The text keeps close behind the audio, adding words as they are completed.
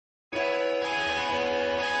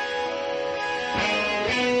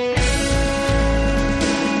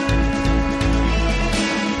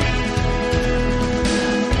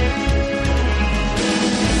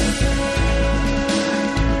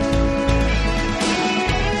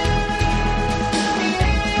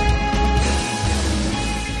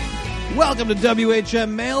Welcome to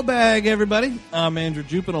WHM Mailbag, everybody. I'm Andrew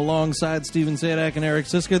Jupin alongside Steven Sadak and Eric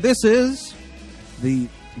Siska. This is the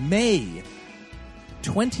May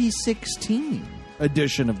 2016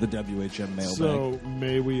 edition of the WHM Mailbag. So,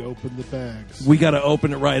 may we open the bags? We got to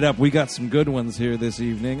open it right up. We got some good ones here this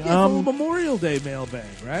evening. Yeah, it's a Memorial Day mailbag,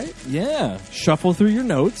 right? Yeah. Shuffle through your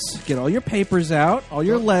notes. Get all your papers out, all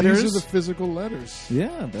your letters. These are the physical letters. Yeah,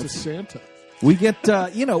 to that's Santa. We get,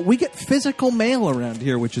 we get physical mail around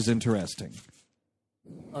here, which is interesting.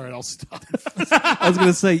 All right, I'll stop. I was going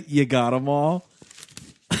to say, you got them all.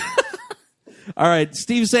 All right,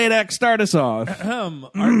 Steve Sadak, start us off. I'm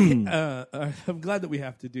glad that we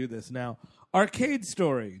have to do this now. Arcade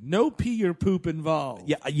story. No pee or poop involved.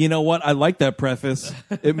 Yeah, you know what? I like that preface.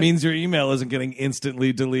 It means your email isn't getting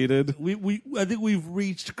instantly deleted. I think we've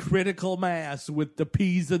reached critical mass with the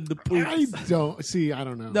peas and the poops. I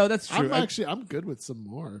don't know. No, that's true. I'm good with some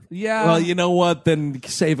more. Yeah. Well, you know what? Then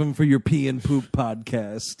save them for your pee and poop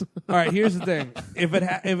podcast. All right, here's the thing. If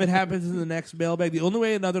it happens in the next mailbag, the only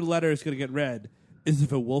way another letter is going to get read is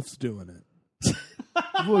if a wolf's doing it.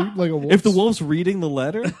 Well, like a wolf. If the wolf's reading the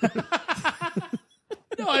letter?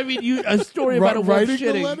 No, I mean a story about a wolf writing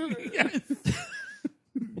shitting. the letter?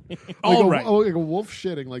 All right. Like a wolf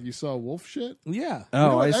shitting, like you saw a wolf shit? Yeah. Oh, You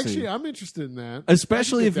know, I see. Actually, I'm interested in that.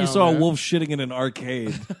 Especially if you saw a there. wolf shitting in an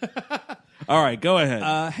arcade. All right, go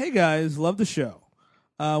ahead. Hey guys, love the show.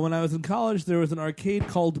 When I was in college, there was an arcade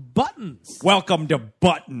called Buttons. Welcome to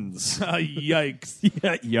Buttons. Yikes.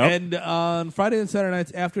 Yeah, yep. And on Friday and Saturday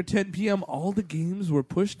nights after 10 p.m., all the games were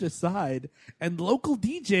pushed aside, and local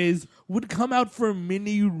DJs would come out for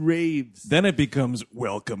mini raves. Then it becomes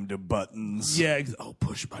Welcome to Buttons. Yeah,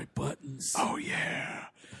 push my buttons. Oh, yeah.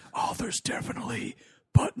 Oh, there's definitely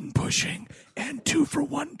button pushing and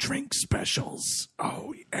 2-for-1 drink specials.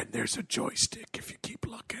 Oh, and there's a joystick if you keep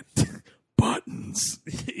looking. Buttons.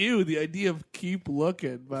 Ew, the idea of keep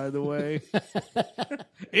looking, by the way.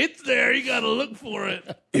 It's there. You got to look for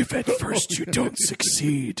it. If at first you don't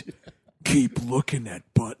succeed, keep looking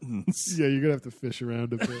at buttons. Yeah, you're going to have to fish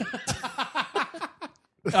around a bit.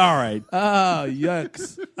 All right. Oh,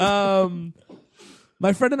 yucks.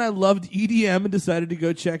 My friend and I loved EDM and decided to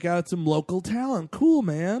go check out some local talent. Cool,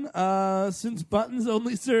 man. Since Buttons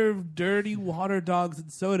only serve dirty water dogs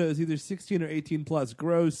and sodas, either 16 or 18 plus.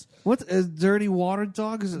 Gross. What is dirty water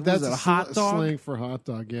dog? That's a hot dog? Slang for hot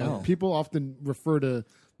dog, yeah. Oh. People often refer to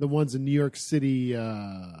the ones in New York City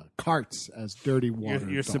carts as dirty water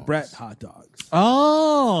Your dogs. Sabrett hot dogs.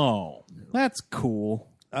 Oh, that's cool.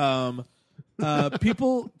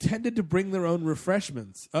 People tended to bring their own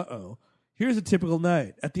refreshments. Uh-oh. Here's a typical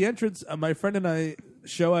night. At the entrance, my friend and I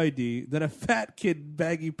show ID, then a fat kid in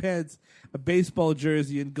baggy pants, a baseball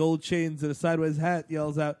jersey, and gold chains and a sideways hat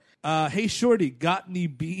yells out, hey, Shorty, got any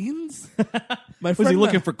beans? Was he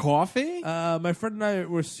looking for coffee? My friend and I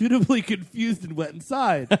were suitably confused and went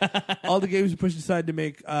inside. All the games were pushed aside to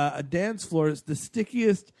make a dance floor. It's the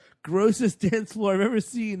stickiest, grossest dance floor I've ever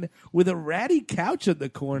seen, with a ratty couch in the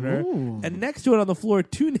corner. Ooh. And next to it on the floor,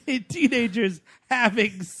 two teenagers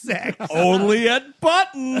having sex. Only at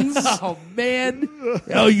Buttons. Oh, man.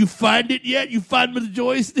 Oh, you find it yet? You find the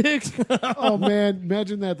joystick? Oh, man.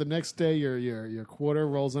 Imagine that the next day your quarter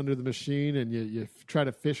rolls under the machine and you try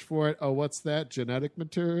to fish for it. Oh, what's that? Genetic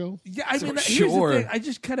material? Yeah, I mean, Sure. here's the thing. I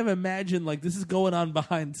just kind of imagine, like, this is going on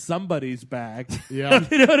behind somebody's back. Yeah.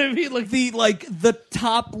 You know what I mean? Like, The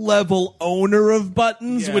top level owner of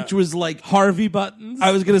Buttons, Yeah. which was like Harvey Buttons.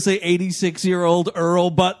 I was going to say 86-year-old Earl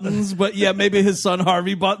Buttons, but yeah, maybe his son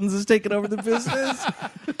Harvey Buttons is taking over the business.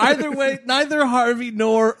 Either way, neither Harvey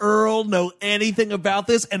nor Earl know anything about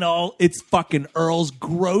this, and it's fucking Earl's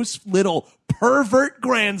gross little pervert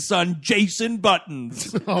grandson, Jason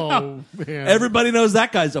Buttons. Oh, man. Everybody knows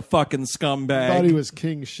that guy's a fucking scumbag. Thought he was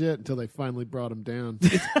king shit until they finally brought him down.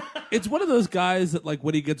 It's one of those guys that, like,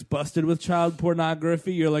 when he gets busted with child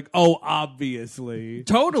pornography, you're like, oh, obviously.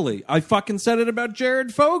 Totally. I fucking said it about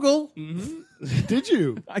Jared Fogle. Did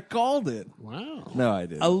you? I called it. Wow. No, I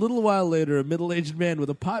didn't. A little while later, a middle-aged man with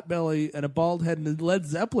a pot belly and a bald head and a Led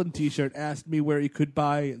Zeppelin t-shirt asked me where he could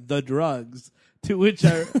buy the drugs. To which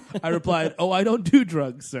I replied, oh, I don't do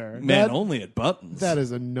drugs, sir. Man, only at Buttons. That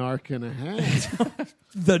is a narc and a half.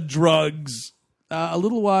 The drugs. A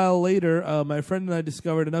little while later, my friend and I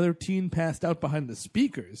discovered another teen passed out behind the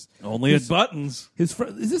speakers. Only at Buttons. Is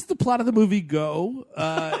this the plot of the movie Go?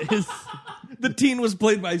 The teen was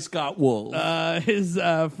played by Scott Wolf. His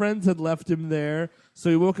friends had left him there, so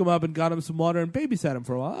he woke him up and got him some water and babysat him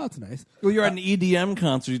for a while. Oh, that's nice. Well, you're at an EDM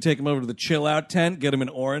concert. You take him over to the chill out tent, get him an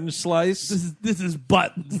orange slice. This is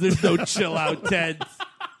Buttons. There's no chill out tents.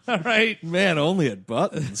 All right. Man, only at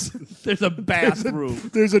Buttons. There's a bathroom.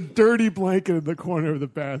 There's a dirty blanket in the corner of the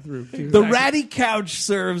bathroom, too. The ratty couch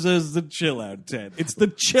serves as the chill out tent. It's the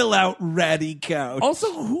chill out ratty couch.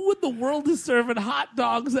 Also, who in the world is serving hot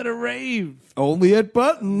dogs at a rave? Only at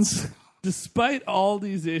Buttons. Despite all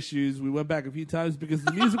these issues, we went back a few times because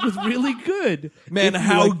the music was really good. Man, If you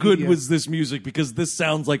how like good EDM. was this music? Because this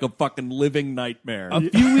sounds like a fucking living nightmare. A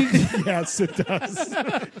few weeks Yes, it does.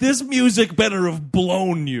 This music better have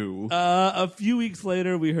blown you. a few weeks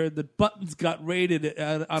later, we heard that Buttons got raided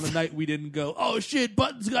on a night we didn't go. Oh shit,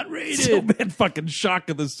 Buttons got raided. So man, fucking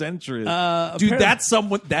shock of the century. Dude,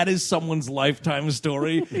 apparently- that is someone's lifetime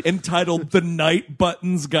story entitled The Night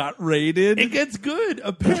Buttons Got Raided. It gets good.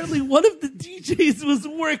 Apparently, one of the DJs was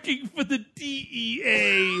working for the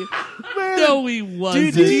DEA. No, he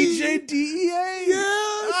wasn't. Dude, DJ DEA?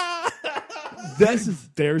 Yes.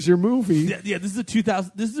 There's your movie. Yeah, this is a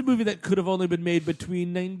 2000. This is a movie that could have only been made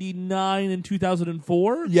between 99 and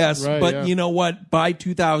 2004. Yes, Right, but yeah. you know what? By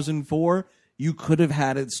 2004, you could have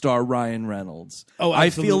had it star Ryan Reynolds. Oh, I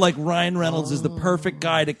absolutely. feel like Ryan Reynolds is the perfect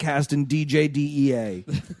guy to cast in DJ DEA.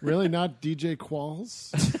 Really? Not DJ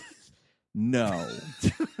Qualls? No.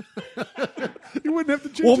 You wouldn't have to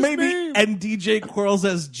change Well, his maybe. name. And DJ Quirls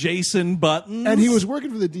as Jason Buttons. And he was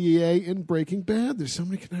working for the DEA in Breaking Bad. There's so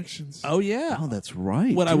many connections. Oh yeah. Oh, that's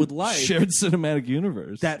right. What I dude. would like- Shared cinematic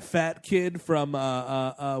universe. That fat kid from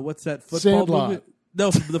what's that football Sandlot. movie?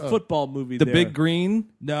 No, from the football movie. the there. Big Green.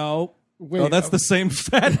 No, Wait, Oh, that's the same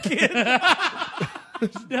fat kid.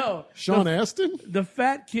 no. Sean Astin? The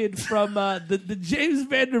fat kid from the James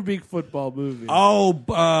Vanderbeek football movie. Oh,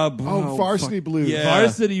 Varsity Blues. Yeah.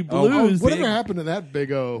 Varsity Oh, Blues. whatever big- happened to that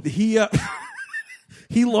big O? He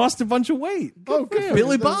lost a bunch of weight. Oh, good.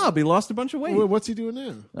 Billy Bob. He lost a bunch of weight. What's he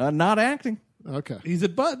doing now? Not acting. Okay. He's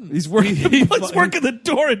at Buttons. He's working. He's working the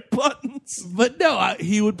door at Buttons. But no,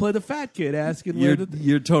 he would play the fat kid, asking where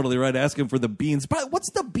You're totally right. Ask him for the beans. But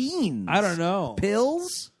what's the beans? I don't know.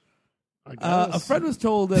 Pills. I guess. A friend was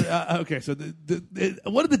told that. Okay, so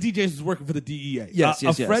one of the DJs was working for the DEA. Yes,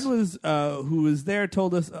 A friend was who was there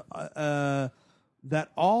told us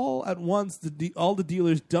that all at once all the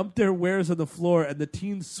dealers dumped their wares on the floor and the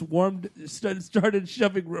teens started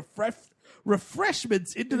shoving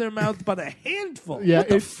refreshments into their mouths by the handful. Yeah, What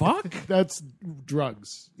the fuck? That's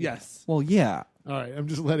drugs. Yes. Well, yeah. All right, I'm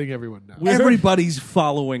just letting everyone know. Everybody's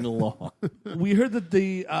following along. We heard that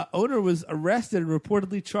the owner was arrested and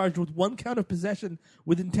reportedly charged with 1 count of possession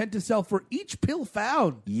with intent to sell for each pill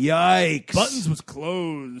found. Yikes. Buttons was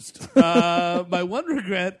closed. My one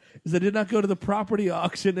regret is I did not go to the property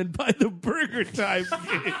auction and buy the Burger Time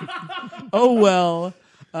game. Oh well.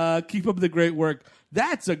 Keep up the great work.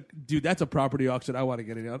 That's a property auction I want to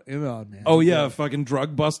get in on, man. Oh, yeah. Fucking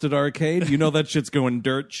drug busted arcade. You know that shit's going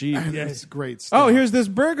dirt cheap. That's great stuff. Oh, here's this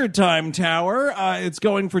Burger Time tower. It's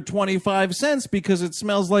going for 25 cents because it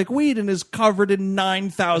smells like weed and is covered in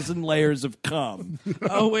 9,000 layers of cum.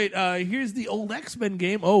 Oh wait, here's the old X-Men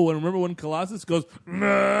game. Oh, and remember when Colossus goes,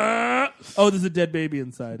 "Meh." Oh, there's a dead baby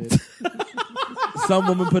inside it. Some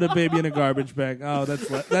woman put a baby in a garbage bag. Oh,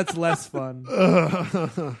 that's less fun.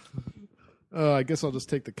 I guess I'll just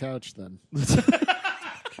take the couch then.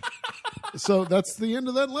 So that's the end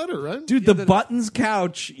of that letter, right? Dude, the Buttons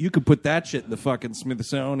couch, you could put that shit in the fucking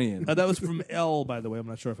Smithsonian. That was from L, by the way. I'm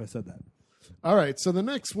not sure if I said that. All right, so the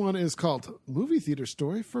next one is called Movie Theater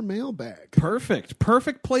Story for Mailbag. Perfect.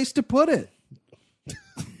 Perfect place to put it.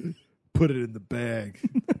 Put it in the bag.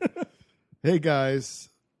 Hey, guys.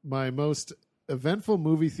 My most eventful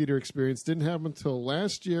movie theater experience didn't happen until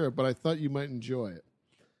last year, but I thought you might enjoy it.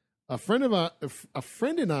 A friend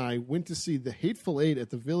and I went to see The Hateful Eight at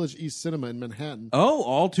the Village East Cinema in Manhattan. Oh,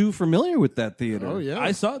 all too familiar with that theater. Oh, yeah.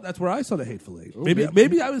 That's where I saw the Hateful Eight. yeah.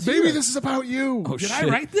 Maybe I was Maybe here. this is about you. Oh, Did shit. I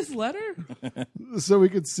write this letter? So we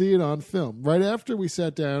could see it on film. Right after we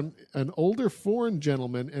sat down, an older foreign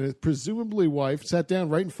gentleman and his presumably wife sat down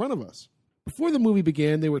right in front of us. Before the movie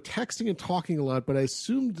began, they were texting and talking a lot, but I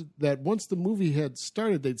assumed that once the movie had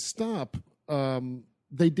started, they'd stop.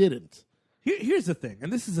 They didn't. Here's the thing,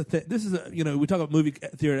 and this is we talk about movie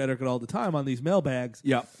theater etiquette all the time on these mailbags.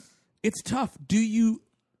 Yeah. It's tough. Can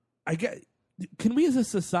we as a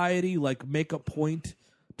society make a point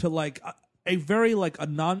to a very a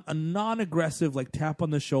non-aggressive tap on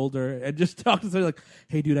the shoulder and just talk to somebody like,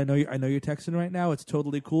 hey dude, I know you're texting right now. It's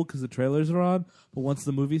totally cool because the trailers are on, but once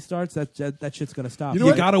the movie starts, that shit's gonna stop.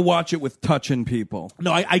 You got to watch it with touching people.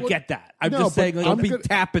 No, I get that. I'm just saying Don't be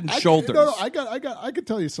tapping shoulders. I could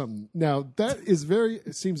tell you something. Now that is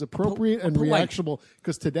seems appropriate and polite. reactionable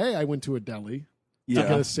because today I went to a deli to Yeah.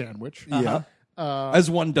 get a sandwich. Yeah. As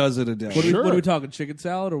one does at a day. What Sure. are we talking? Chicken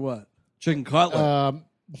salad or what? Chicken cutlet.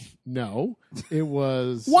 No, it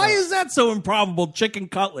was. Why is that so improbable? Chicken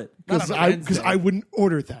cutlet. Not on a Because Wednesday. I wouldn't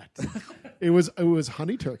order that. It was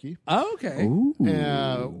honey turkey. Oh, okay.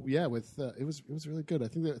 Yeah, with it was really good. I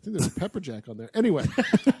think there was pepper jack on there. Anyway,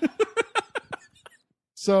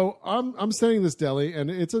 so I'm staying in this deli, and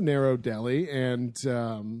it's a narrow deli, and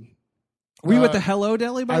Were you at the Hello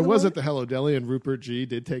Deli? By I the was way? at the Hello Deli, and Rupert G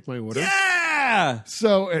did take my order. Yeah.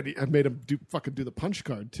 So and I made him do the punch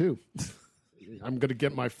card too. I'm gonna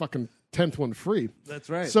get my fucking 10th one free. That's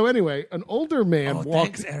right. So anyway, an older man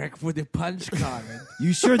walked. Thanks, Eric, for the punch card.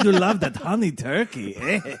 You sure do love that honey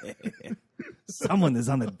turkey. Someone is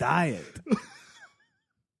on a diet.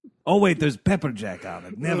 Oh wait, there's pepper jack on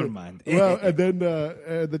it. Never mind. Well, and then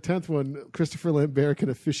the 10th one, Christopher Lambert can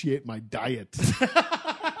officiate my diet.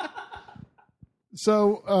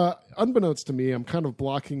 So, unbeknownst to me, I'm kind of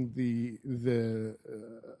blocking the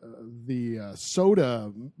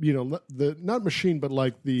soda, the not machine, but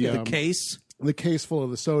like the case. the case full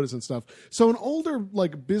of the sodas and stuff. So, an older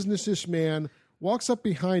like business-ish man walks up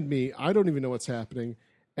behind me. I don't even know what's happening.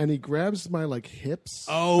 And he grabs my like hips.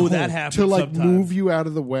 Oh, that happens to like sometimes. move you out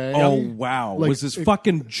of the way. Oh wow! Like, was his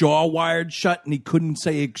fucking jaw wired shut and he couldn't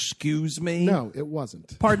say "excuse me"? No, it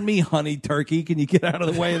wasn't. Pardon me, honey turkey. Can you get out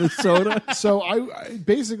of the way of the soda? So I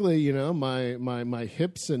basically, my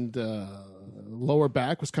hips and lower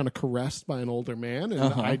back was kind of caressed by an older man,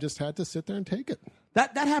 and I just had to sit there and take it.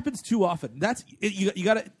 That happens too often. You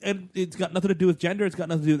got to, and it's got nothing to do with gender. It's got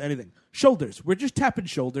nothing to do with anything. Shoulders. We're just tapping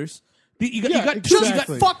shoulders. You got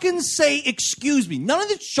exactly. fucking say excuse me. None of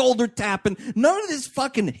this shoulder tapping. None of this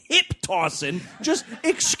fucking hip tossing. Just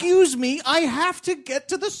excuse me. I have to get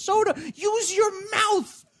to the soda. Use your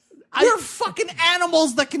mouth. We're fucking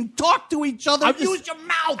animals that can talk to each other. Use your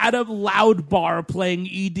mouth. At a loud bar playing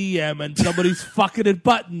EDM and somebody's fucking at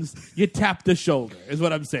buttons, you tap the shoulder, is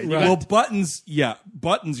what I'm saying. Well, buttons,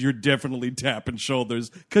 you're definitely tapping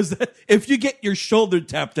shoulders. Because if you get your shoulder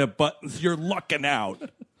tapped at buttons, you're lucking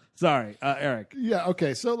out. Sorry, Eric. Yeah,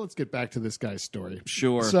 okay, so let's get back to this guy's story.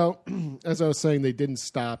 Sure. So, as I was saying, they didn't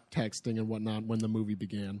stop texting and whatnot when the movie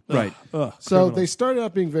began. Right. So they started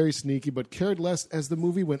out being very sneaky, but cared less as the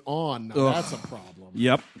movie went on. Now, that's a problem.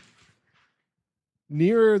 Yep.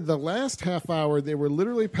 Near the last half hour, they were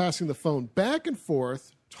literally passing the phone back and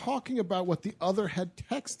forth, talking about what the other had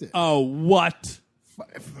texted. Oh, what?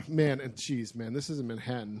 Man, this is in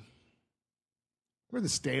Manhattan. Where are the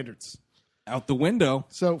standards? Out the window.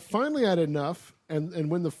 So finally I had enough, and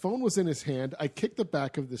when the phone was in his hand, I kicked the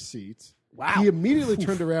back of the seat. Wow. He immediately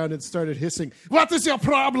turned around and started hissing, "What is your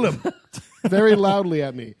problem?" very loudly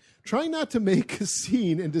at me. Trying not to make a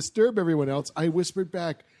scene and disturb everyone else, I whispered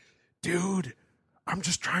back, "Dude, I'm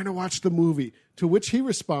just trying to watch the movie." To which he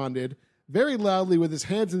responded very loudly with his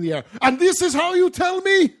hands in the air, "And this is how you tell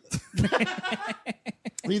me?"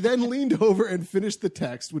 He then leaned over and finished the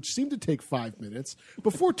text, which seemed to take 5 minutes,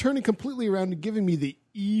 before turning completely around and giving me the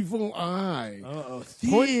evil eye.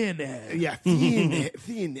 Thin. Yeah,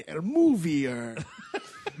 thin, movier.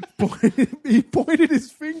 He pointed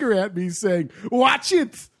his finger at me, saying, "Watch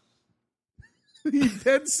it." He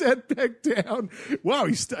then sat back down. Wow,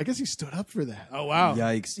 I guess he stood up for that. Oh, wow.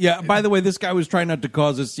 Yikes. Yeah, by the way, this guy was trying not to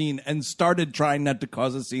cause a scene and started trying not to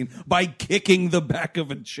cause a scene by kicking the back of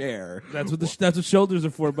a chair. That's what shoulders are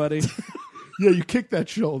for, buddy. Yeah, you kicked that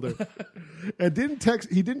shoulder. And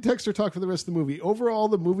he didn't text or talk for the rest of the movie. Overall,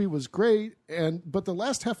 the movie was great, but the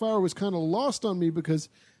last half hour was kind of lost on me because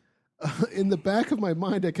in the back of my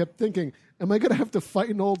mind, I kept thinking, am I going to have to fight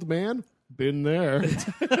an old man? Been there.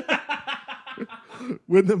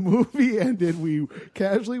 When the movie ended, we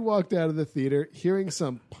casually walked out of the theater hearing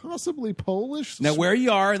some possibly Polish. Now, where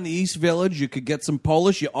you are in the East Village, you could get some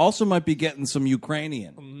Polish. You also might be getting some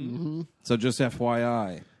Ukrainian. Mm-hmm. So just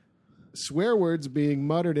FYI. Swear words being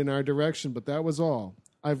muttered in our direction, but that was all.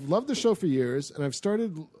 I've loved the show for years, and I've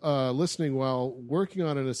started listening while working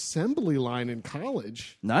on an assembly line in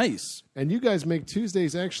college. Nice. And you guys make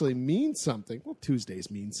Tuesdays actually mean something. Well,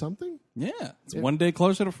 Tuesdays mean something. Yeah. It's one day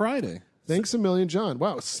closer to Friday. Thanks a million, John.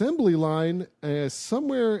 Wow, assembly line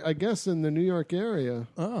somewhere, I guess, in the New York area.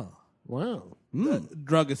 Oh. Wow.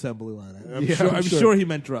 Drug assembly line. I'm sure he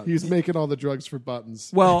meant drugs. He's making all the drugs for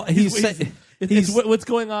buttons. Well, It's what's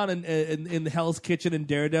going on in Hell's Kitchen and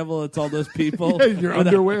Daredevil. It's all those people. Yeah, your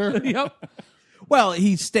underwear. Yep. Well,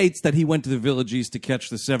 he states that he went to the Village East to catch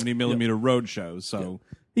the 70mm road show, so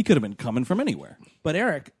he could have been coming from anywhere. But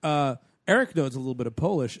Eric knows a little bit of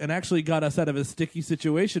Polish and actually got us out of a sticky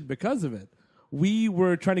situation because of it. We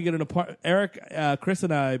were trying to get an apartment. Eric, Chris,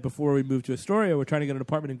 and I, before we moved to Astoria, were trying to get an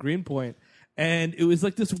apartment in Greenpoint. And it was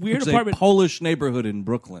like this weird It's a apartment Polish neighborhood in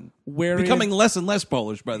Brooklyn. wherein, Becoming less and less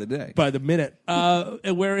Polish by the day. by the minute,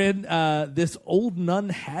 wherein this old nun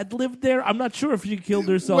had lived there. I'm not sure if she killed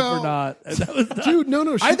herself or not. And that was not- Dude,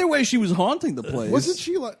 no. Either way, she was haunting the place. Wasn't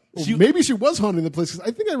she like? Maybe she was haunting the place, because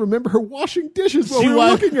I think I remember her washing dishes while She we were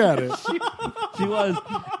was. looking at it. She was.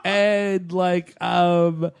 And like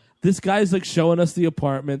this guy's like showing us the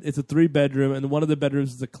apartment. It's a 3-bedroom, and one of the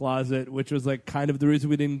bedrooms is a closet, which was like kind of the reason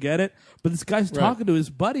we didn't get it. But this guy's talking to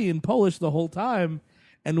his buddy in Polish the whole time.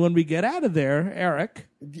 And when we get out of there, Eric,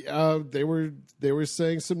 They were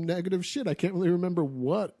saying some negative shit. I can't really remember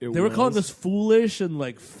what it was. they were calling us foolish and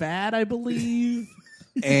like fat, I believe.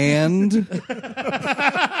 And They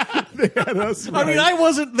had us I mean, I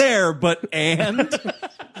wasn't there, but and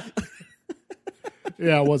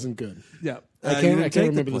yeah, it wasn't good. Yeah. I you can't didn't take the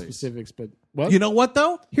remember the place. specifics, but what? you know what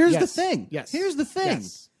though? Here's the Yes. thing. Yes. Here's the thing.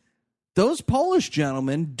 Yes. Those Polish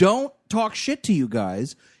gentlemen don't talk shit to you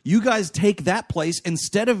guys. You guys take that place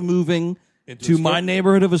instead of moving to my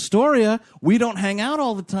neighborhood of Astoria. We don't hang out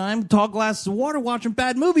all the time, tall glasses of water, watching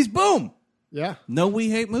bad movies. Boom. Yeah. No,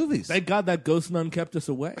 we hate movies. Thank God that ghost nun kept us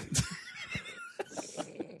away.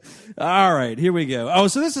 All right, here we go. Oh,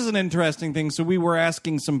 so this is an interesting thing. So we were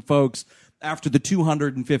asking some folks after the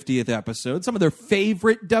 250th episode some of their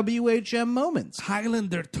favorite WHM moments.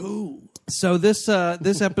 Highlander 2. So this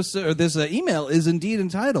episode, or this email is indeed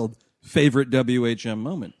entitled "Favorite WHM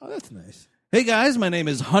Moment." Oh, that's nice. Hey guys, my name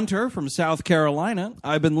is Hunter from South Carolina.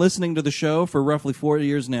 I've been listening to the show for roughly 4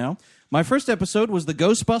 years now. My first episode was the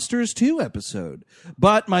Ghostbusters 2 episode.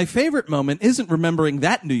 But my favorite moment isn't remembering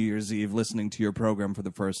that New Year's Eve listening to your program for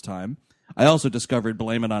the first time. I also discovered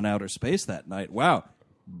Blame It on Outer Space that night. Wow.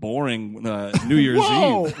 Boring New Year's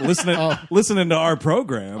Whoa. Eve. Listening to our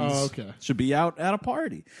programs. Oh, okay. Should be out at a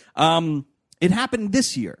party. It happened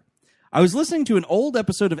this year. I was listening to an old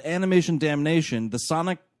episode of Animation Damnation, the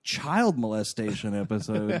Sonic child molestation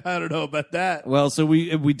episode. I don't know about that. Well, so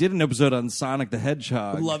we did an episode on Sonic the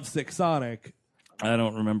Hedgehog. Lovesick Sonic. I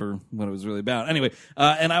don't remember what it was really about. Anyway,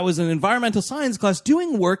 and I was in environmental science class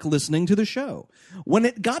doing work listening to the show. When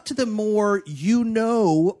it got to the more you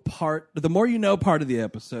know part of the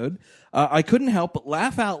episode, I couldn't help but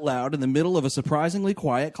laugh out loud in the middle of a surprisingly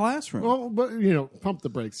quiet classroom. Well, but pump the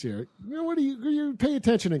brakes here. What do you pay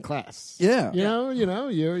attention in class? Yeah.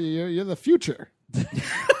 You're the future.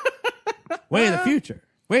 Way in the future.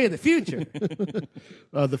 Way in the future.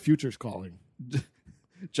 The future's calling.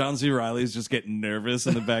 John C. Reilly's just getting nervous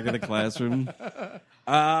in the back of the classroom.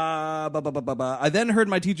 I then heard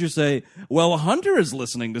my teacher say, well, Hunter is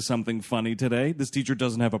listening to something funny today. This teacher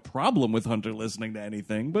doesn't have a problem with Hunter listening to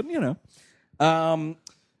anything, but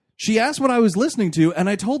she asked what I was listening to, and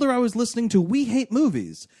I told her I was listening to We Hate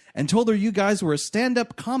Movies, and told her you guys were a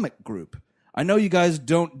stand-up comic group. I know you guys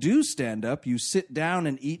don't do stand-up. You sit down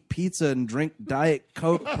and eat pizza and drink Diet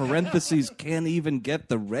Coke, parentheses, can't even get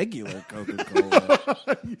the regular Coca-Cola.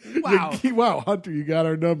 Wow. Wow, Hunter, you got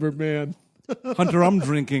our number, man. Hunter, I'm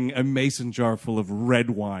drinking a mason jar full of red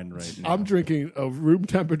wine right now. I'm drinking a room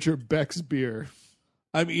temperature Beck's beer.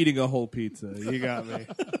 I'm eating a whole pizza. You got me.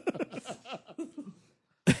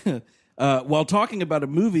 While talking about a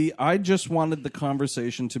movie, I just wanted the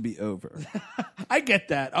conversation to be over. I get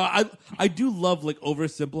that. I do love like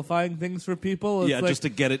oversimplifying things for people. It's Yeah, like, just to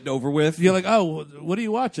get it over with. you're like, oh, what are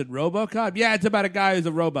you watching? RoboCop? Yeah, it's about a guy who's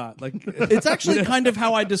a robot. Like, It's actually kind of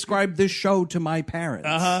how I described this show to my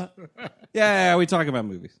parents. Yeah, we talk about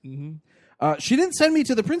movies. She didn't send me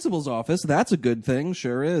to the principal's office. That's a good thing,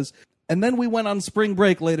 sure is. And then we went on spring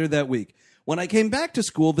break later that week. When I came back to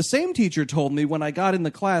school, the same teacher told me when I got in the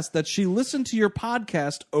class that she listened to your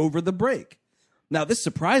podcast over the break. Now, this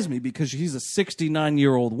surprised me because she's a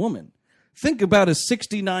 69-year-old woman. Think about a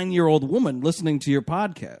 69-year-old woman listening to your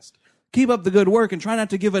podcast. Keep up the good work and try not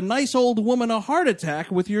to give a nice old woman a heart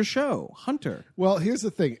attack with your show. Hunter. Well, here's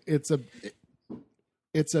the thing.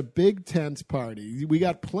 It's a big tent party. We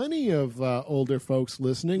got plenty of older folks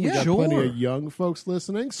listening. We Yeah, got plenty sure. of young folks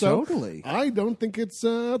listening. So Totally. I don't think it's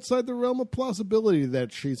outside the realm of plausibility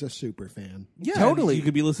that she's a super fan. Yeah, totally. You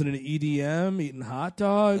could be listening to EDM, eating hot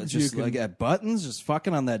dogs. Just you could, like at Buttons, just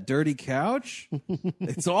fucking on that dirty couch.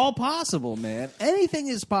 It's all possible, man. Anything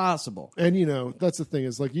is possible. And that's the thing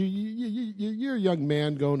is like you're a young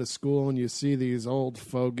man going to school and you see these old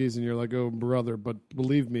fogies and you're like, oh brother, but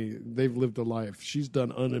believe me, they've lived a life. She's done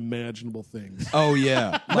unimaginable things. Oh,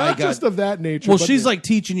 yeah. Not just of that nature. Well, but she's like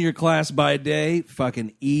teaching your class by day,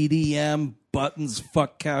 fucking EDM, Buttons,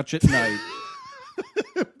 fuck couch at night.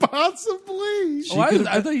 by Possibly.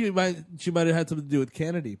 I thought she might have had something to do with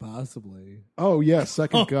Kennedy, possibly. Oh, yeah.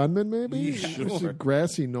 Second Gunman, maybe? Yeah, Was there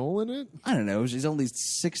grassy knoll in it? I don't know. She's only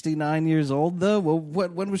 69 years old, though. Well,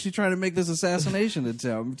 when was she trying to make this assassination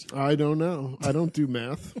attempt? I don't know. I don't do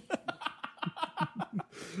math.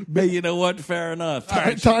 But you know what? Fair enough.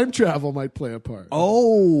 Time travel might play a part.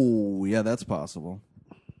 Oh, yeah, that's possible.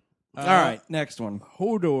 All right, next one.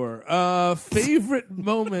 Hodor, favorite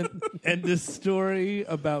moment and this story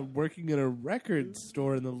about working in a record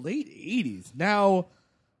store in the late 80s. Now,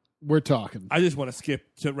 We're talking. I just want to skip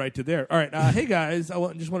right to there. All right. Hey, guys.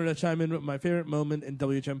 Just wanted to chime in with my favorite moment in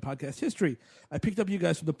WHM podcast history. I picked up you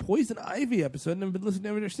guys from the Poison Ivy episode and I've been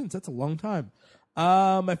listening ever since. That's a long time.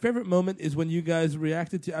 My favorite moment is when you guys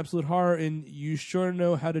reacted to Absolute Horror in You Sure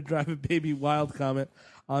Know How to Drive a Baby Wild comment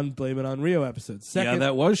on Blame It on Rio episode. Yeah,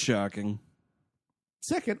 that was shocking.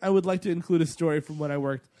 Second, I would like to include a story from when I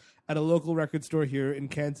worked at a local record store here in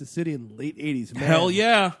Kansas City in the late 80s. Man, Hell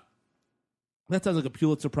yeah. that sounds like a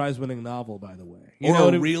Pulitzer Prize-winning novel, by the way. Or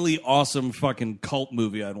a really awesome fucking cult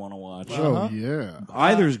movie I'd want to watch. Oh, yeah.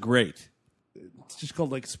 Either's great. It's just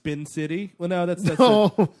called like Spin City. Well, no, that's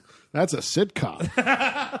Oh, that's a sitcom.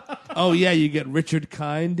 Oh, yeah, you get Richard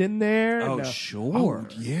Kind in there. Oh, No. sure.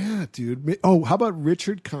 Yeah, dude. Oh, how about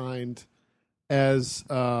Richard Kind as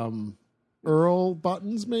Earl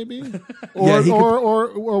Buttons, maybe? Or, Yeah, he could-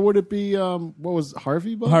 or would it be what was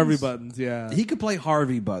Harvey Buttons? Harvey Buttons, yeah. He could play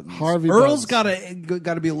Harvey Buttons. Harvey Earl's Buttons.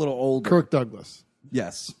 got to be a little older. Kirk Douglas.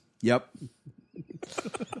 Yes. Yep.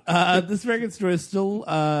 This record store is still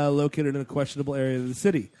located in a questionable area of the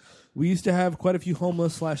city. We used to have quite a few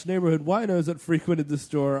homeless / neighborhood winos that frequented the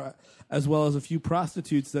store, as well as a few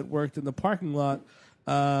prostitutes that worked in the parking lot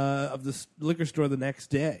of the liquor store the next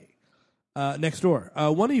door.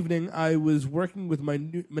 One evening, I was working with my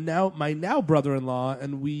now brother-in-law,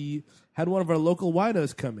 and we had one of our local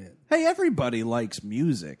winos come in. Hey, everybody likes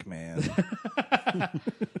music, man.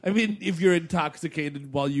 I mean, if you're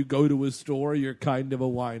intoxicated while you go to a store, you're kind of a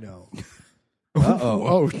wino.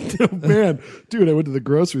 Oh, man. Dude, I went to the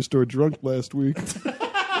grocery store drunk last week.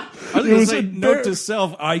 I was going to say, note to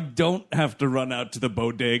self, I don't have to run out to the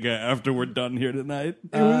bodega after we're done here tonight.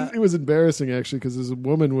 It was embarrassing, actually, because this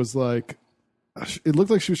woman was like, it looked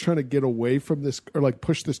like she was trying to get away from this, or like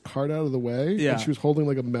push this cart out of the way. Yeah. And she was holding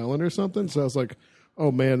like a melon or something. So I was like,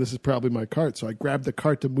 oh man, this is probably my cart. So I grabbed the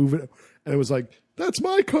cart to move it, and it was like, that's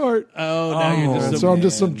my cart. Oh, now you're just And so I'm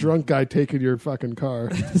just some drunk guy taking your fucking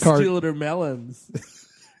cart. stealing her melons.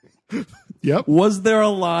 Yep. Was there a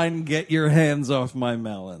line, get your hands off my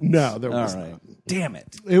melons? No, there was All right. not. Damn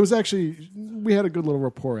it. It was actually, we had a good little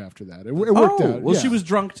rapport after that. It worked out. Well, yeah. she was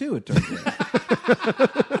drunk too, it turned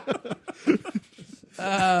out.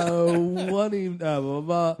 One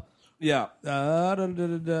evening, Yeah.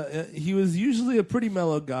 he was usually a pretty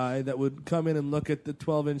mellow guy that would come in and look at the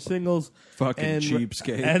 12-inch singles. Fucking and,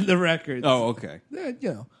 cheapskate. And the records. Oh, okay.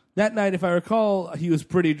 That night, if I recall, he was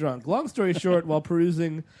pretty drunk. Long story short, while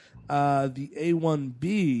perusing the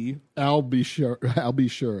A1B... I'll be sure,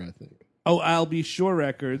 I think. Oh, I'll Be Sure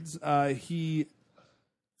records, he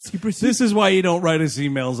proceeded... This is why you don't write us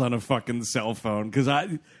emails on a fucking cell phone, because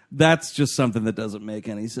that's just something that doesn't make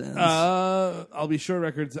any sense. I'll Be Sure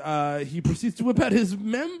records. He proceeds to whip out his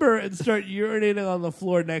member and start urinating on the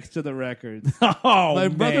floor next to the records. Oh, My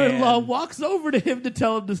brother-in-law man. walks over to him to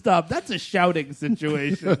tell him to stop. That's a shouting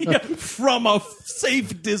situation. Yeah, from a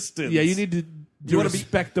safe distance. Yeah, you need to wanna be-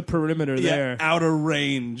 respect the perimeter there. out of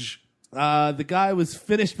range. The guy was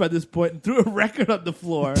finished by this point and threw a record on the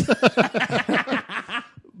floor.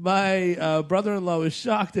 My brother-in-law was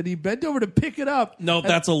shocked, and he bent over to pick it up. No,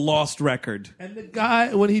 that's a lost record. And the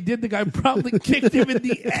guy, when he did, the guy promptly kicked him in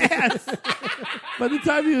the ass. By the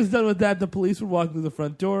time he was done with that, the police were walking through the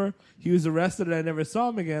front door. He was arrested, and I never saw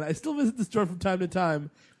him again. I still visit the store from time to time.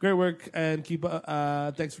 Great work, and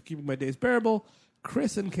thanks for keeping my days bearable.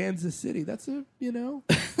 Chris in Kansas City. That's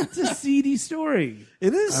it's a seedy story.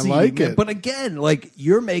 It is. I seedy, like man. it. But again, like,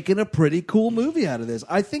 you're making a pretty cool movie out of this.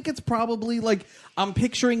 I think it's probably like, I'm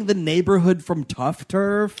picturing the neighborhood from Tough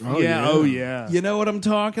Turf. Oh, yeah. Oh, yeah. You know what I'm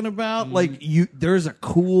talking about? Like, there's a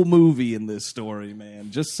cool movie in this story,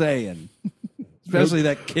 man. Just saying. Especially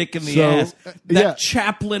that kick in the ass. That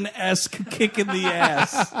Chaplin-esque kick in the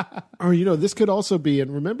ass. Or, this could also be,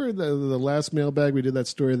 and remember the last mailbag we did that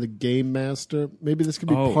story of the Game Master? Maybe this could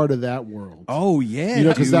be part of that world. Oh, yeah.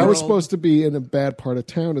 Because that was supposed to be in a bad part of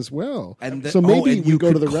town as well. And so maybe and we you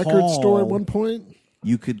go to could the record store at call- one point.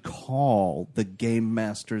 You could call the Game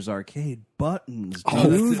Master's Arcade Buttons. Oh,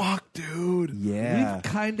 dude. fuck, dude. Yeah. We've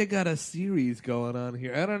kind of got a series going on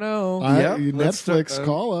here. I don't know. Netflix,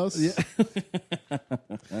 call us.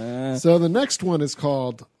 So the next one is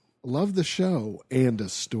called Love the show and a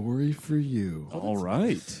story for you. All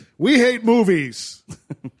right. We hate movies.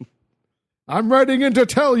 I'm writing in to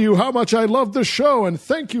tell you how much I love the show and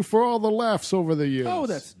thank you for all the laughs over the years. Oh,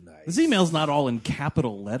 that's nice. This email's not all in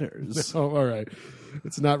capital letters. Oh, all right.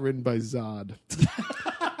 It's not written by Zod.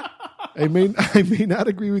 I may not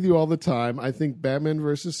agree with you all the time. I think Batman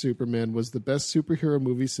vs. Superman was the best superhero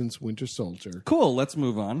movie since Winter Soldier. Cool. Let's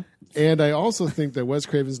move on. And I also think that Wes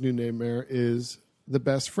Craven's New Nightmare is the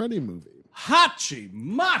best Freddy movie. Hachi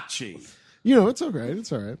Machi. You know, it's okay.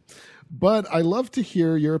 It's all right. But I love to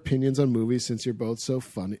hear your opinions on movies since you're both so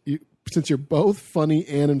funny. Since you're both funny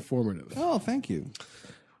and informative. Oh, thank you.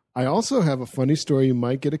 I also have a funny story you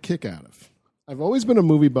might get a kick out of. I've always been a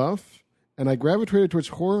movie buff, and I gravitated towards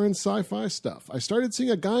horror and sci-fi stuff. I started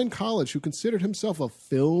seeing a guy in college who considered himself a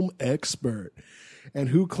film expert and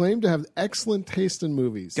who claimed to have excellent taste in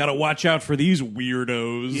movies. Got to watch out for these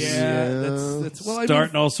weirdos. That's well,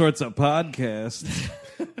 Starting all sorts of podcasts.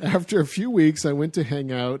 After a few weeks, I went to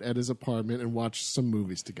hang out at his apartment and watch some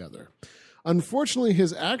movies together. Unfortunately,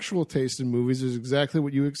 his actual taste in movies is exactly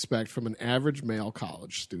what you expect from an average male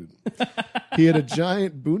college student. He had a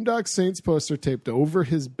giant Boondock Saints poster taped over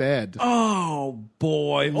his bed. Oh,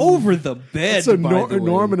 boy. Over the bed, So by the way.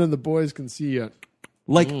 Norman and the boys can see you.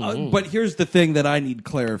 Like, but here's the thing that I need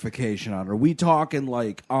clarification on. Are we talking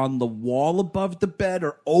like on the wall above the bed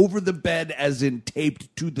or over the bed as in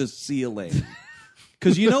taped to the ceiling?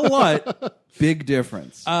 Because you know what? Big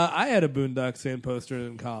difference. I had a Boondock Saint poster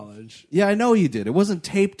in college. Yeah, I know you did. It wasn't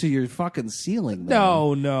taped to your fucking ceiling,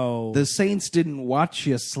 though. No. The Saints didn't watch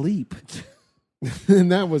you sleep.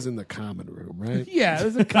 And that was in the common room, right? Yeah, it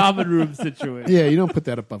was a common room situation. Yeah, you don't put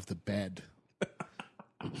that above the bed.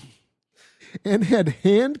 And had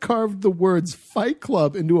hand-carved the words Fight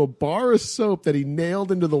Club into a bar of soap that he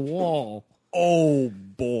nailed into the wall. Oh,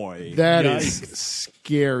 boy. That is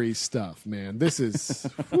scary stuff, man. This is,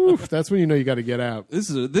 whew, that's when you know you got to get out. This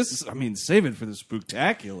is, I mean, save it for the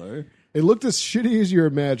spooktacular. It looked as shitty as you're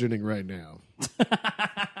imagining right now.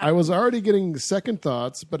 I was already getting second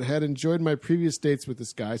thoughts, but had enjoyed my previous dates with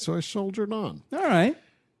this guy, so I soldiered on. All right.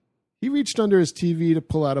 He reached under his TV to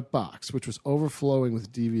pull out a box, which was overflowing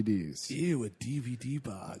with DVDs. Ew, a DVD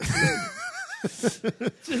box.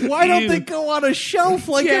 Why don't they go on a shelf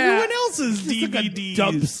like Yeah. everyone else's Like a DVDs?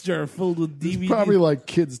 dumpster filled with DVDs. Probably like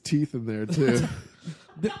kids' teeth in there, too.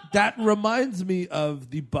 That reminds me of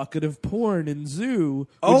the bucket of porn in Zoo, which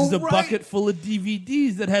Oh, is a right. bucket full of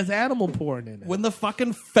DVDs that has animal porn in it. When the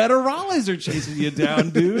fucking federales are chasing you down,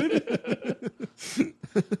 dude.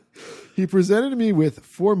 He presented me with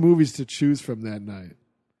 4 movies to choose from that night.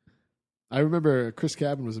 I remember Chris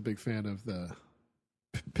Cabin was a big fan of the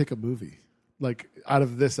pick a movie, like out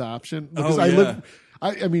of this option. Because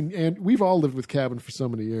I mean, and we've all lived with Cabin for so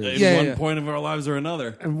many years. In one point of our lives or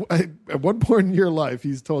another. And at one point in your life,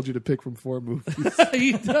 he's told you to pick from 4 movies.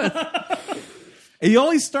 He does. He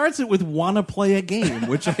always starts it with "wanna play a game,"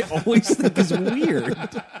 which I always think is weird.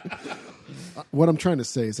 What I'm trying to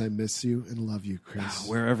say is I miss you and love you, Chris.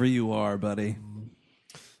 Wherever you are, buddy.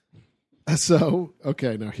 So,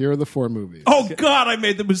 okay, now here are the 4 movies. Oh God, I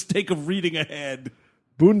made the mistake of reading ahead.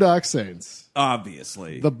 Boondock Saints,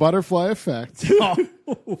 Obviously, The Butterfly Effect,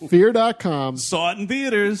 Fear.com, saw it in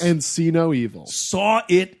theaters. and See No Evil. Saw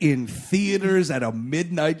it in theaters at a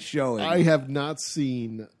midnight showing. I have not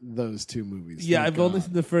seen those 2 movies. Yeah, thank I've only God.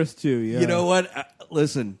 seen the first 2. Yeah. You know what?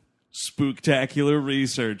 Listen, spooktacular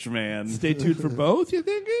research, man. Stay tuned for both, you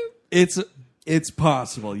thinking? It's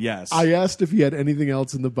possible, yes. I asked if he had anything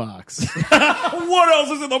else in the box. What else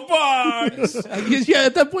is in the box? Yeah,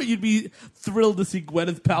 at that point you'd be thrilled to see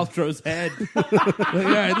Gwyneth Paltrow's head. Like, all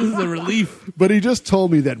right, this is a relief. But he just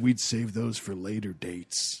told me that we'd save those for later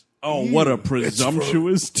dates. Oh, what a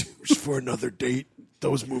presumptuous. It's for another date.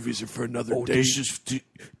 Those movies are for another date.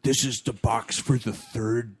 This is the box for the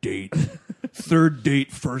third date. Third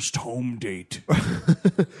date, first home date.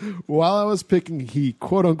 While I was picking, he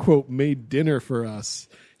quote-unquote made dinner for us.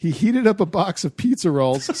 He heated up a box of pizza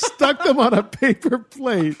rolls, stuck them on a paper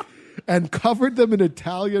plate, and covered them in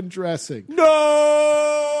Italian dressing. No!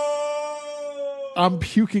 I'm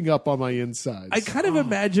puking up on my insides. I kind of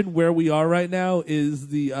imagine where we are right now is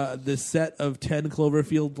the set of 10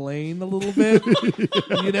 Cloverfield Lane a little bit.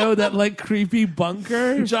 You know, that like creepy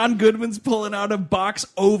bunker. John Goodman's pulling out a box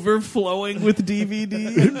overflowing with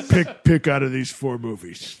DVDs. pick out of these 4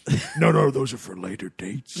 movies. No, those are for later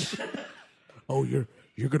dates. Oh, you're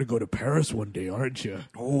going to go to Paris one day, aren't you?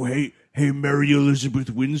 Oh, hey, Mary Elizabeth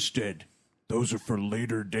Winstead. Those are for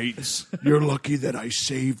later dates. You're lucky that I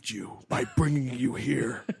saved you by bringing you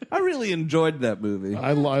here. I really enjoyed that movie.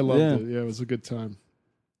 I loved Yeah. it. Yeah, it was a good time.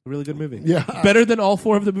 A really good movie. Yeah. Better than all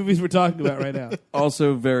 4 of the movies we're talking about right now.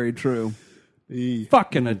 Also very true.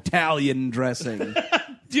 Fucking Italian dressing.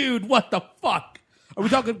 Dude, what the fuck? Are we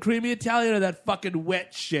talking creamy Italian or that fucking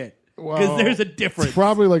wet shit? Because there's a difference. It's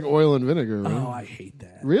probably like oil and vinegar, right? Oh, I hate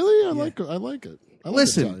that. Really? I like it. I like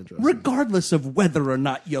Listen, Italian dressing. regardless of whether or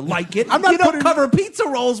not you like it, I'm not you don't putting- cover pizza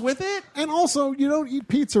rolls with it. And also, you don't eat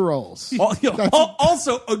pizza rolls.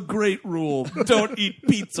 Also, a great rule: don't eat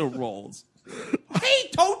pizza rolls. Hey,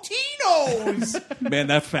 Totino's! Man,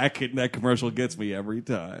 that fat kid in that commercial gets me every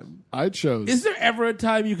time. I chose. Is there ever a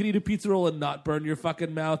time you can eat a pizza roll and not burn your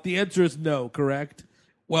fucking mouth? The answer is no, correct?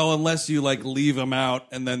 Well, unless you like leave them out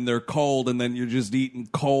and then they're cold, and then you're just eating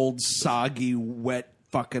cold, soggy, wet,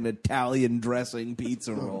 fucking Italian dressing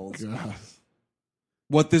pizza rolls. God.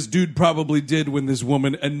 What this dude probably did when this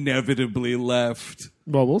woman inevitably left.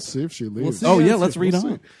 Well, we'll see if she leaves. see. Oh yeah, Yeah, let's read We'll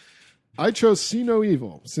on. see. I chose See No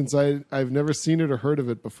Evil since I've never seen it or heard of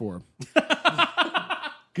it before.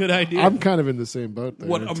 Good idea. I'm kind of in the same boat there.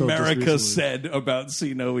 What until just America recently. said about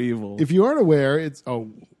See No Evil. If you aren't aware,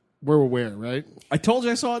 we're aware, right? I told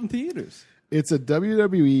you I saw it in theaters. It's a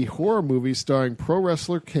WWE horror movie starring pro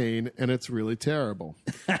wrestler Kane, and it's really terrible.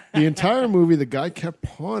 The entire movie, the guy kept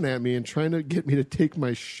pawing at me and trying to get me to take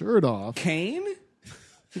my shirt off. Kane?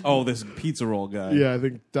 Oh, this pizza roll guy. Yeah, I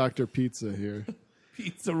think Dr. Pizza here.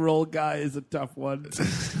 Pizza roll guy is a tough one.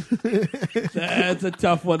 That's a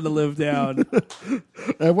tough one to live down.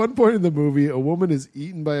 At one point in the movie, a woman is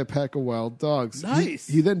eaten by a pack of wild dogs. Nice.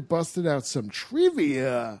 He then busted out some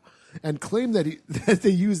trivia and claimed that they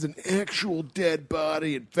used an actual dead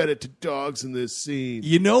body and fed it to dogs in this scene.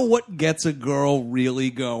 You know what gets a girl really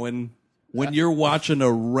going? When you're watching a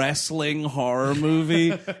wrestling horror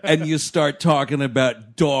movie and you start talking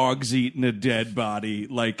about dogs eating a dead body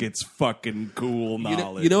like it's fucking cool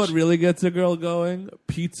knowledge. You know what really gets a girl going?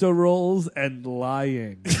 Pizza rolls and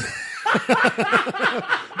lying.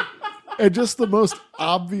 And just the most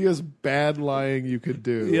obvious bad lying you could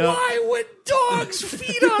do. Yeah. Why would dogs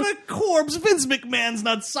feed on a corpse? Vince McMahon's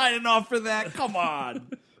not signing off for that. Come on.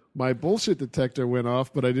 My bullshit detector went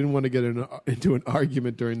off, but I didn't want to get into an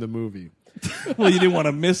argument during the movie. Well, you didn't want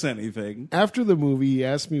to miss anything. After the movie, he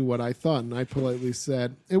asked me what I thought, and I politely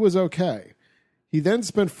said it was okay. He then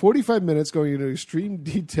spent 45 minutes going into extreme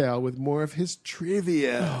detail with more of his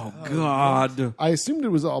trivia. Oh, God. I assumed it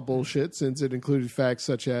was all bullshit since it included facts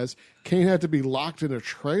such as Kane had to be locked in a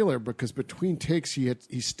trailer because between takes he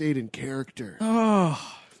stayed in character.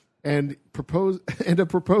 And a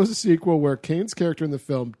proposed sequel where Kane's character in the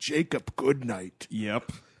film, Jacob Goodnight,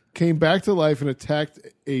 Yep. came back to life and attacked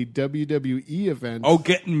a WWE event. Oh,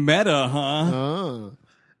 getting meta, huh?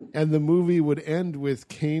 And the movie would end with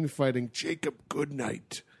Kane fighting Jacob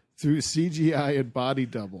Goodnight through CGI and body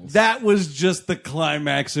doubles. That was just the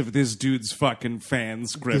climax of this dude's fucking fan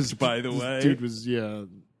script, by the way. Dude was, yeah.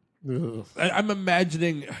 Ugh. I'm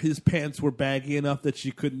imagining his pants were baggy enough that she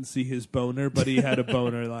couldn't see his boner, but he had a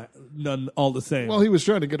boner, like none all the same. Well, he was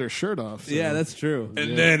trying to get her shirt off. So. yeah, that's true.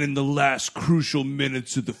 And then in the last crucial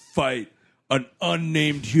minutes of the fight, an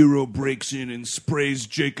unnamed hero breaks in and sprays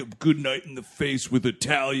Jacob Goodnight in the face with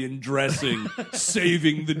Italian dressing,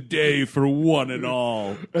 saving the day for one and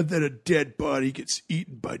all. And then a dead body gets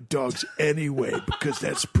eaten by dogs anyway, because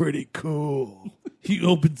that's pretty cool. He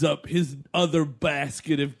opens up his other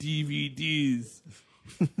basket of DVDs.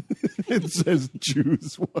 It says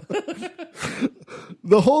Jews.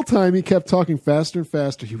 The whole time he kept talking faster and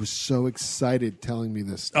faster. He was so excited telling me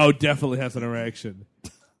this. Oh, definitely has an erection.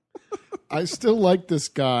 I still like this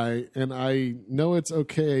guy, and I know it's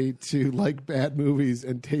okay to like bad movies,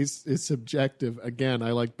 and taste is subjective. Again,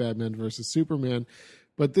 I like Batman versus Superman,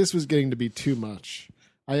 but this was getting to be too much.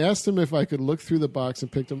 I asked him if I could look through the box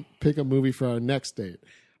and pick a movie for our next date.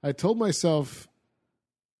 I told myself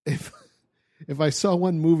if I saw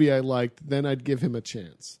one movie I liked, then I'd give him a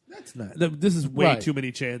chance. That's not. This is way Right. too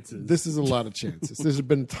many chances. This is a lot of chances. There's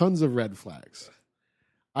been tons of red flags.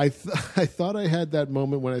 I thought I had that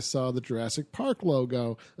moment when I saw the Jurassic Park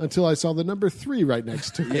logo until I saw the number 3 right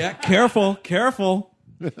next to it. Yeah, careful.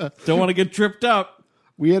 Don't want to get tripped up.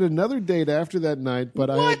 We had another date after that night, but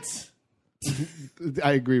I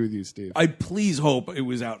agree with you, Steve. I please hope it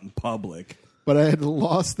was out in public. But I had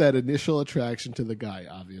lost that initial attraction to the guy,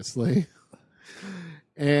 obviously.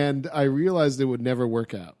 And I realized it would never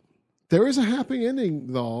work out. There is a happy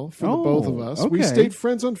ending, though, for the both of us. We okay. stayed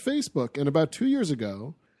friends on Facebook, and about 2 years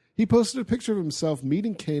ago, he posted a picture of himself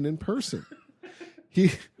meeting Kane in person.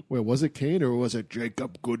 Was it Kane or was it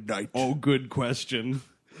Jacob Goodnight? Oh, good question.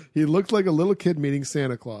 He looked like a little kid meeting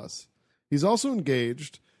Santa Claus. He's also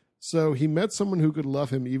engaged, so he met someone who could love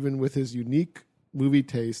him even with his unique movie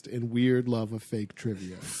taste and weird love of fake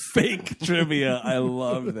trivia. Fake trivia. I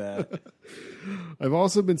love that. I've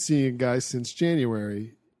also been seeing a guy since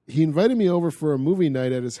January. He invited me over for a movie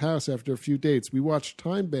night at his house after a few dates. We watched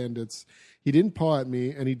Time Bandits. He didn't paw at me,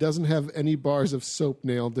 and he doesn't have any bars of soap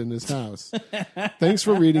nailed in his house. Thanks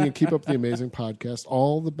for reading and keep up the amazing podcast.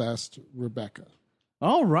 All the best, Rebecca.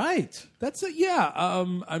 All right. That's it. Yeah.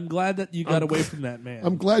 I'm glad that you got away from that man.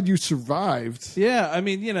 I'm glad you survived. Yeah, I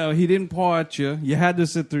mean, he didn't paw at you. You had to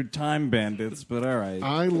sit through Time Bandits, but all right.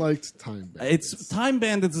 I liked Time Bandits. Time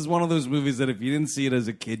Bandits is one of those movies that if you didn't see it as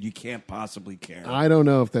a kid, you can't possibly care. I don't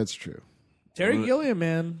know if that's true. Terry Gilliam,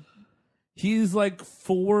 man. He's like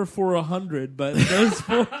 4 for 100, but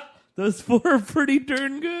those four are pretty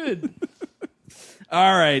darn good.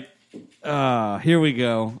 All right. Here we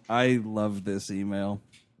go. I love this email.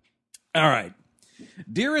 All right.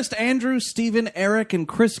 Dearest Andrew, Stephen, Eric, and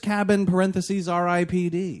Chris Cabin, parentheses,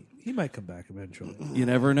 RIPD. He might come back eventually. You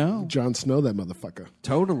never know. Jon Snow, that motherfucker.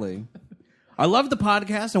 Totally. I love the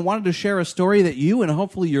podcast and wanted to share a story that you and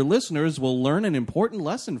hopefully your listeners will learn an important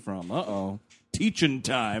lesson from. Uh-oh. Teaching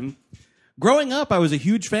time. Growing up, I was a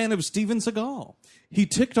huge fan of Steven Seagal. He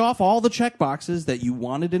ticked off all the check boxes that you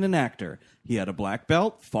wanted in an actor. He had a black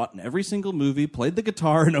belt, fought in every single movie, played the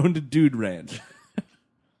guitar, and owned a dude ranch.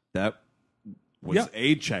 That was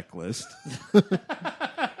a checklist.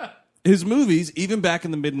 His movies, even back in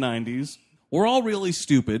the mid-90s, were all really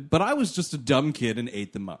stupid, but I was just a dumb kid and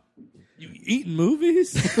ate them up. You eating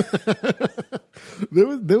movies? They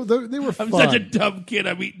were fun. I'm such a dumb kid.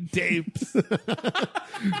 I'm eating tapes.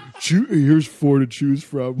 Here's 4 to choose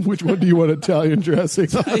from. Which one do you want Italian dressing?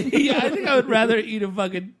 Yeah, I think I would rather eat a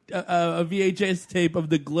fucking a VHS tape of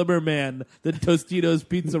the Glimmer Man than Tostitos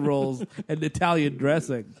pizza rolls and Italian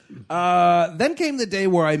dressing. Then came the day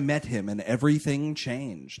where I met him and everything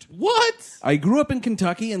changed. What? I grew up in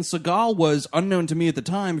Kentucky and Seagal was, unknown to me at the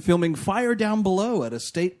time, filming Fire Down Below at a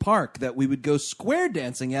state park that we would go square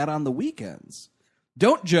dancing at on the weekends.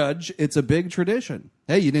 Don't judge, it's a big tradition.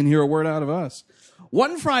 Hey, you didn't hear a word out of us.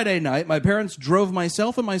 One Friday night, my parents drove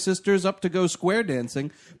myself and my sisters up to go square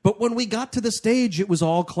dancing, but when we got to the stage, it was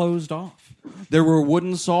all closed off. There were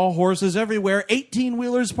wooden sawhorses everywhere,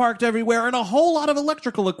 18-wheelers parked everywhere, and a whole lot of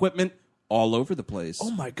electrical equipment all over the place.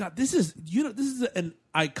 Oh my God, this is an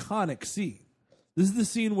iconic scene. This is the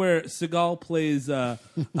scene where Seagal plays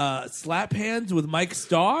slap hands with Mike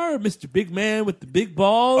Starr, Mr. Big Man with the big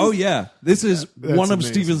balls. Oh, yeah. This is one of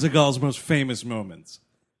amazing. Steven Seagal's most famous moments.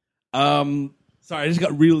 Sorry, I just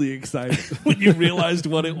got really excited. When you realized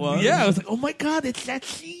what it was? Yeah, I was like, oh my God, it's that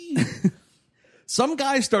scene. Some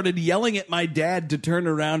guy started yelling at my dad to turn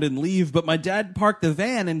around and leave, but my dad parked the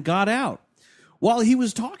van and got out. While he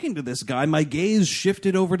was talking to this guy, my gaze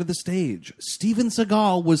shifted over to the stage. Steven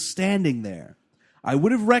Seagal was standing there. I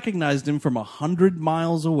would have recognized him from 100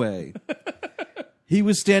 miles away. He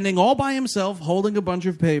was standing all by himself, holding a bunch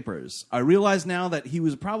of papers. I realize now that he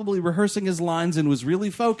was probably rehearsing his lines and was really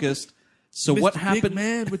focused. So what happened? Big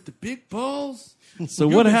Man with the big balls. So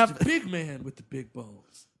You're what Mr. happened? Big Man with the big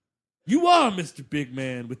balls. You are Mr. Big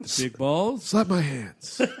Man with the big balls. Slap my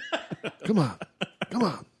hands. Come on.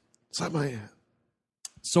 Slap my hand.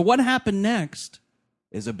 So what happened next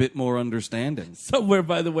is a bit more understanding. Somewhere,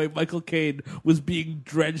 by the way, Michael Caine was being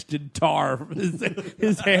drenched in tar.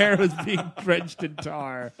 His hair was being drenched in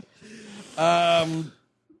tar. I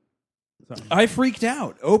freaked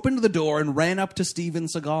out, opened the door, and ran up to Steven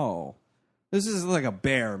Seagal. This is like a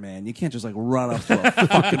bear, man. You can't just like run up to a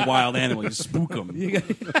fucking wild animal. You spook him.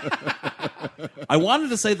 I wanted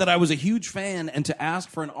to say that I was a huge fan and to ask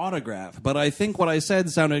for an autograph, but I think what I said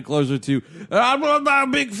sounded closer to, I'm not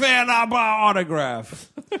a big fan of an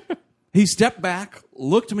autograph. He stepped back,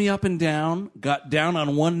 looked me up and down, got down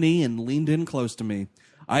on one knee, and leaned in close to me.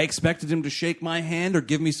 I expected him to shake my hand or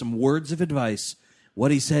give me some words of advice.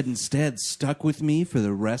 What he said instead stuck with me for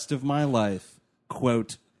the rest of my life.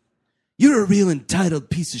 Quote, "You're a real entitled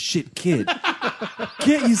piece of shit kid.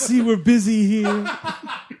 Can't you see we're busy here?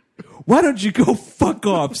 Why don't you go fuck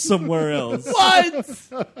off somewhere else?"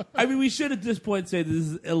 What? I mean, we should at this point say this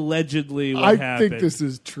is allegedly what I happened. think this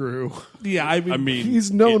is true. Yeah, I mean,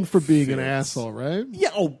 He's known it for being an fits. asshole, right?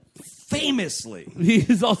 Yeah, famously. he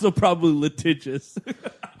is also probably litigious.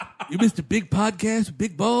 You missed a big podcast with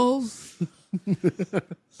big balls?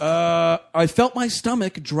 I felt my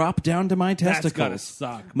stomach drop down to my testicles. gotta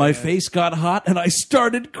suck, My man. face got hot, and I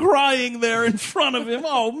started crying there in front of him.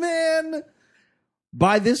 Oh, man.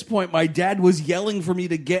 By this point, my dad was yelling for me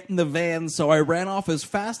to get in the van, so I ran off as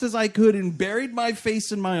fast as I could and buried my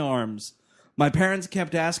face in my arms. My parents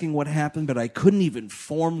kept asking what happened, but I couldn't even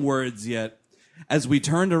form words yet. As we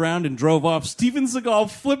turned around and drove off, Steven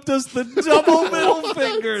Seagal flipped us the double middle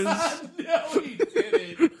fingers. No, he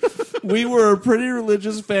didn't. We were a pretty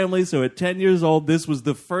religious family, so at 10 years old, this was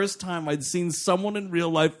the first time I'd seen someone in real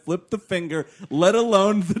life flip the finger, let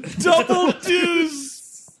alone the double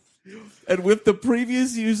deuce. And with the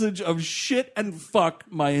previous usage of shit and fuck,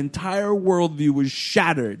 my entire worldview was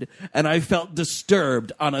shattered, and I felt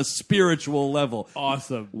disturbed on a spiritual level.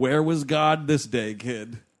 Awesome. Where was God this day,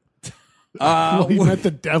 kid? Well, he met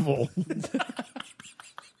the devil.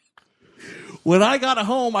 When I got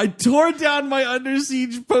home, I tore down my Under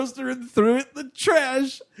Siege poster and threw it in the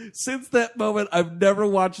trash. Since that moment, I've never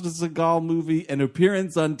watched a Seagal movie, an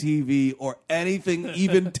appearance on TV, or anything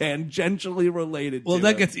even tangentially related Well, to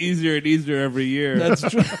that it. gets easier and easier every year. That's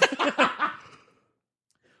true.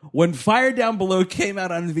 When Fire Down Below came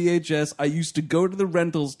out on VHS, I used to go to the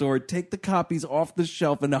rental store, take the copies off the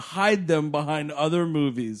shelf, and hide them behind other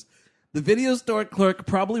movies. The video store clerk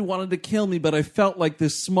probably wanted to kill me, but I felt like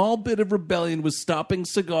this small bit of rebellion was stopping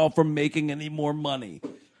Seagal from making any more money.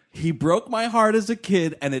 He broke my heart as a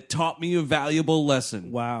kid, and it taught me a valuable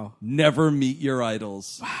lesson. Wow. Never meet your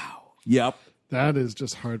idols. Wow. Yep. That is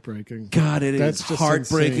just heartbreaking. God, it That's is just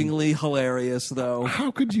heartbreakingly hilarious, though.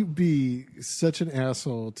 How could you be such an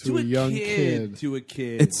asshole to a young kid? To a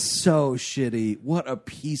kid. It's so shitty. What a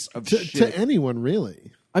piece of shit. To anyone,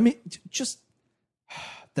 really. I mean, just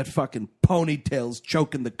that fucking ponytail's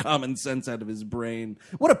choking the common sense out of his brain.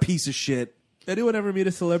 What a piece of shit. Anyone ever meet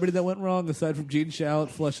a celebrity that went wrong aside from Gene Shalit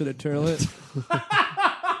flushing a toilet?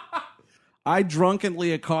 I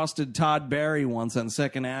drunkenly accosted Todd Barry once on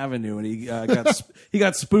 2nd Avenue, and he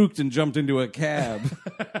got spooked and jumped into a cab.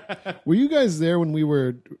 Were you guys there when we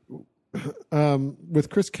were with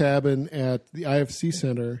Chris Cabin at the IFC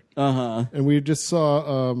Center? Uh-huh. And we just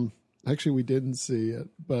saw, actually we didn't see it,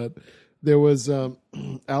 but there was, Al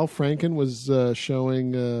Franken was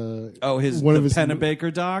showing The his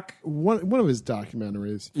Pennebaker doc? one of his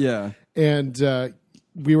documentaries. Yeah. And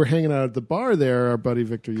we were hanging out at the bar there. Our buddy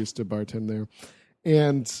Victor used to bartend there.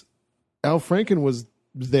 And Al Franken was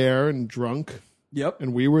there and drunk. Yep.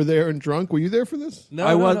 And we were there and drunk. Were you there for this? No,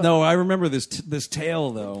 I remember this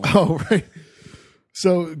tale, though. Oh, right.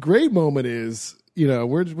 So great moment is,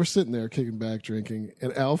 we're sitting there kicking back, drinking,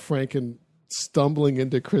 and Al Franken stumbling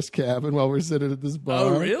into Chris Cabin while we're sitting at this bar.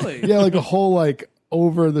 Oh, really? Yeah, like a whole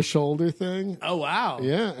over the shoulder thing. Oh, wow.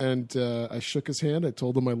 Yeah, and I shook his hand. I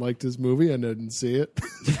told him I liked his movie. I didn't see it.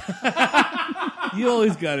 You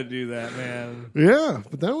always got to do that, man. Yeah,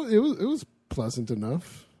 but it was pleasant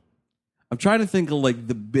enough. I'm trying to think of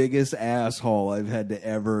the biggest asshole I've had to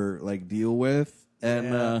ever deal with,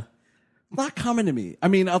 and not coming to me. I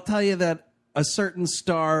mean, I'll tell you that a certain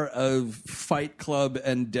star of Fight Club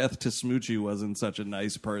and Death to Smoochie wasn't such a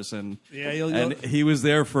nice person. Yeah, and he was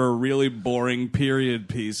there for a really boring period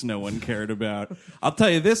piece no one cared about. I'll tell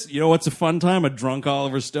you this, you know what's a fun time? A drunk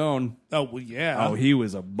Oliver Stone. Oh, well, yeah. Oh, he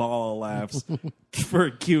was a ball of laughs for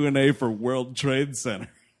a Q&A for World Trade Center.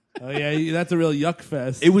 Oh, yeah, that's a real yuck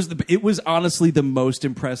fest. It was honestly the most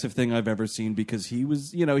impressive thing I've ever seen because he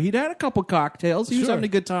was, he'd had a couple cocktails. He was having a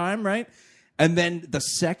good time, right? And then the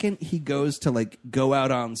second he goes to go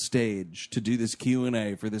out on stage to do this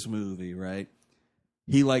Q&A for this movie, right?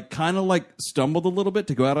 He kind of stumbled a little bit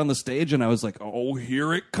to go out on the stage, and I was like, "Oh,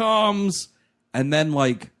 here it comes!" And then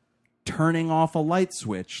turning off a light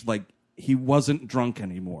switch, he wasn't drunk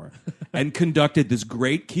anymore, and conducted this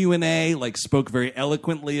great Q&A, spoke very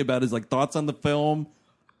eloquently about his thoughts on the film.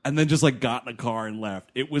 And then just got in a car and left.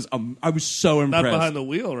 It was I was so impressed. Not behind the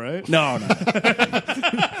wheel, right? No. The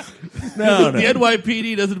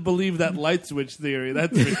NYPD doesn't believe that light switch theory.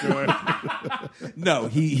 That's for sure. No,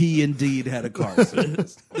 he indeed had a car. So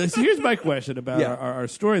here's my question about Yeah. our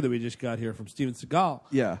story that we just got here from Steven Seagal.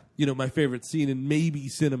 Yeah. My favorite scene in maybe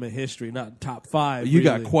cinema history, not top 5. You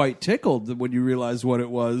really. got quite tickled when you realized what it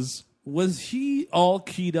was. Was he all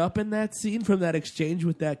keyed up in that scene from that exchange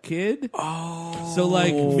with that kid? Oh. So,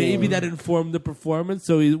 maybe that informed the performance.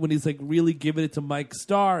 So when he's, really giving it to Mike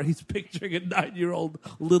Starr, he's picturing a 9-year-old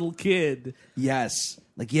little kid. Yes.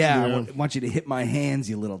 I want you to hit my hands,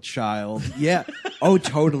 you little child. Yeah. Oh,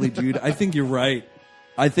 totally, dude. I think you're right.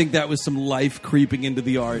 I think that was some life creeping into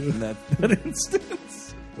the art in that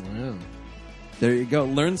instance. Wow. There you go.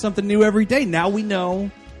 Learn something new every day. Now we know.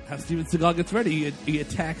 How Steven Seagal gets ready. He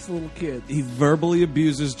attacks little kids. He verbally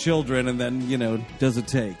abuses children and then, does a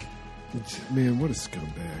take. Man, what a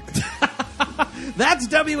scumbag. That's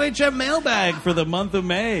WHM Mailbag for the month of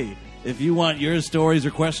May. If you want your stories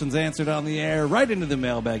or questions answered on the air, write into the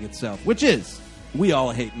mailbag itself, which is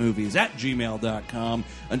weallhatemovies@gmail.com.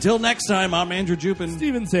 Until next time, I'm Andrew Jupin.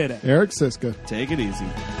 Steven Sada. Eric Siska. Take it easy.